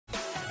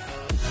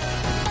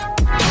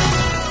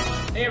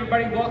Hey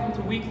everybody, welcome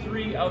to week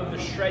 3 of the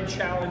Shred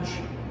Challenge.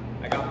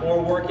 I got more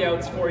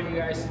workouts for you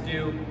guys to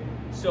do.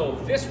 So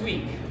this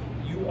week,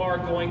 you are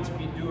going to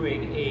be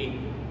doing a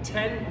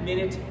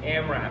 10-minute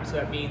AMRAP. So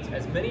that means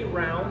as many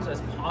rounds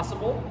as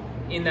possible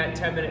in that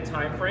 10-minute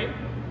time frame.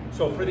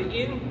 So for the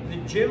in the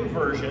gym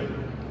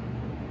version,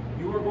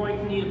 you are going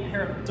to need a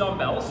pair of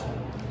dumbbells.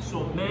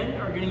 So men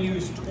are going to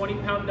use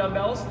 20-pound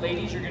dumbbells.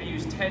 Ladies, you're going to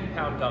use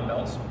 10-pound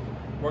dumbbells.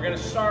 We're going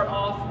to start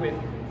off with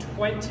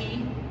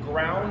 20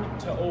 ground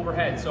to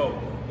overhead.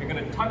 So you're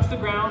going to touch the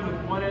ground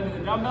with one end of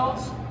the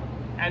dumbbells,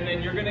 and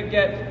then you're going to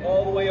get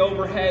all the way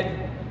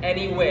overhead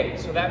anyway.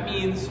 So that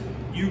means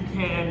you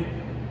can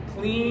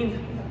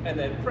clean and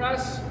then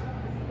press,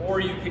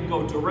 or you can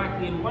go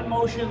directly in one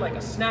motion like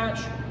a snatch.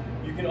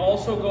 You can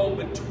also go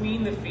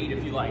between the feet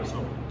if you like.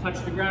 So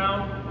touch the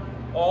ground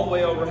all the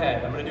way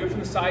overhead. I'm going to do it from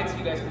the side so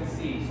you guys can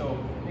see. So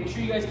make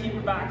sure you guys keep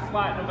your back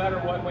flat no matter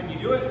what when you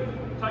do it.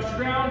 Touch the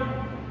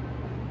ground.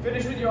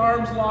 Finish with your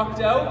arms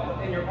locked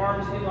out and your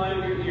arms in line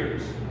with your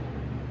ears.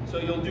 So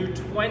you'll do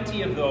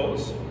 20 of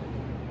those.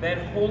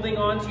 Then holding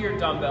onto your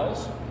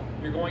dumbbells,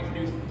 you're going to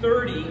do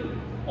 30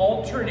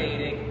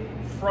 alternating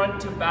front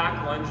to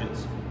back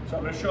lunges. So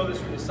I'm going to show this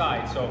from the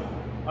side. So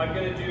I'm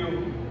going to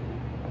do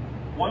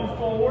one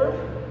forward,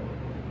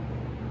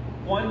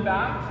 one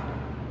back,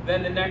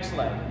 then the next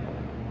leg.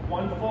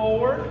 One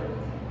forward,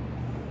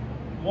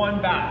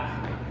 one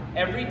back.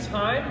 Every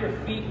time your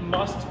feet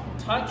must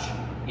touch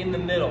in the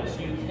middle,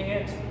 so you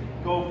can't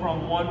go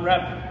from one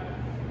rep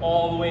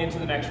all the way into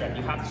the next rep.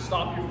 You have to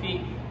stop your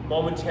feet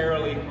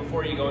momentarily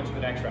before you go into the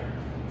next rep.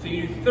 So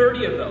you do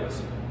 30 of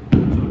those.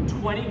 So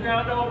 20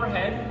 ground to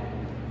overhead,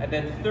 and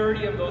then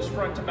 30 of those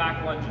front to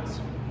back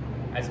lunges.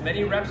 As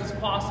many reps as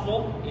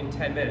possible in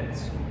 10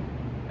 minutes.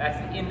 That's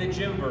the in the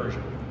gym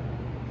version.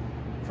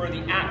 For the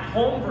at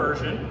home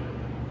version,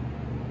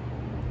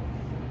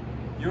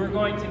 you're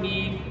going to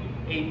need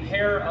a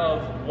pair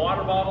of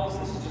water bottles.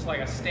 This is just like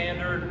a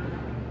standard,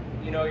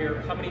 you know,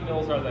 how many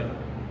mils are they?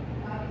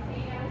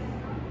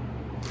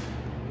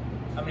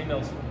 How many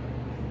mils?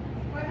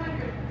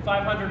 500.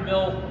 500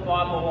 mil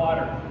bottle of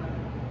water.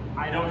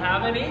 I don't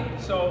have any,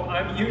 so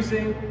I'm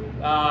using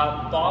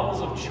bottles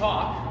of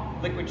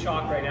chalk, liquid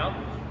chalk right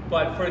now.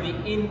 But for the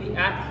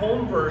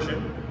at-home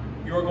version,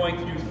 you're going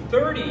to do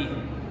 30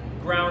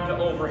 ground to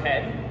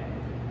overhead.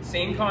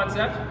 Same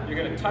concept. You're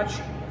going to touch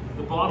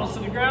the bottles to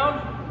the ground,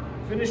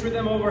 finish with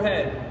them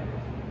overhead.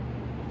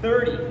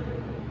 30.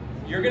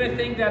 You're gonna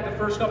think that the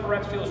first couple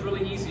reps feels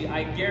really easy.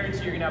 I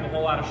guarantee you're gonna have a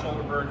whole lot of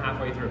shoulder burn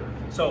halfway through.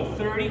 So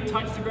 30,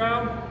 touch the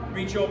ground,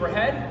 reach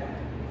overhead.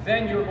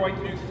 Then you're going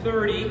to do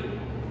 30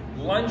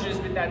 lunges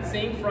with that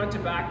same front to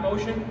back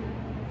motion,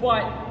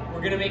 but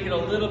we're gonna make it a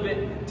little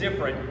bit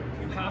different.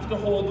 You have to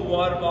hold the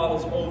water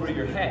bottles over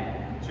your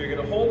head. So you're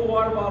gonna hold the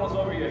water bottles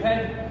over your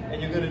head,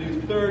 and you're gonna do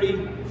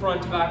 30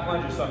 front to back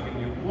lunges. So I'm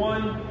gonna do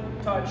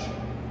 1, touch,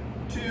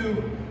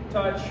 2,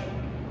 touch,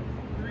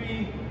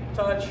 3,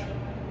 touch,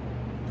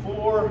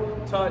 4,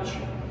 touch,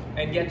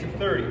 and get to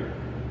 30.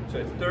 So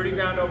it's 30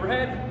 ground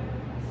overhead,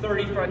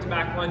 30 front to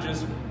back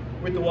lunges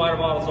with the water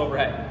bottles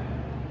overhead.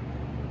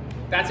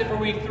 That's it for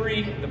week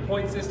 3. The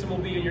point system will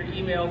be in your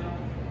email.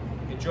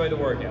 Enjoy the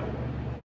workout.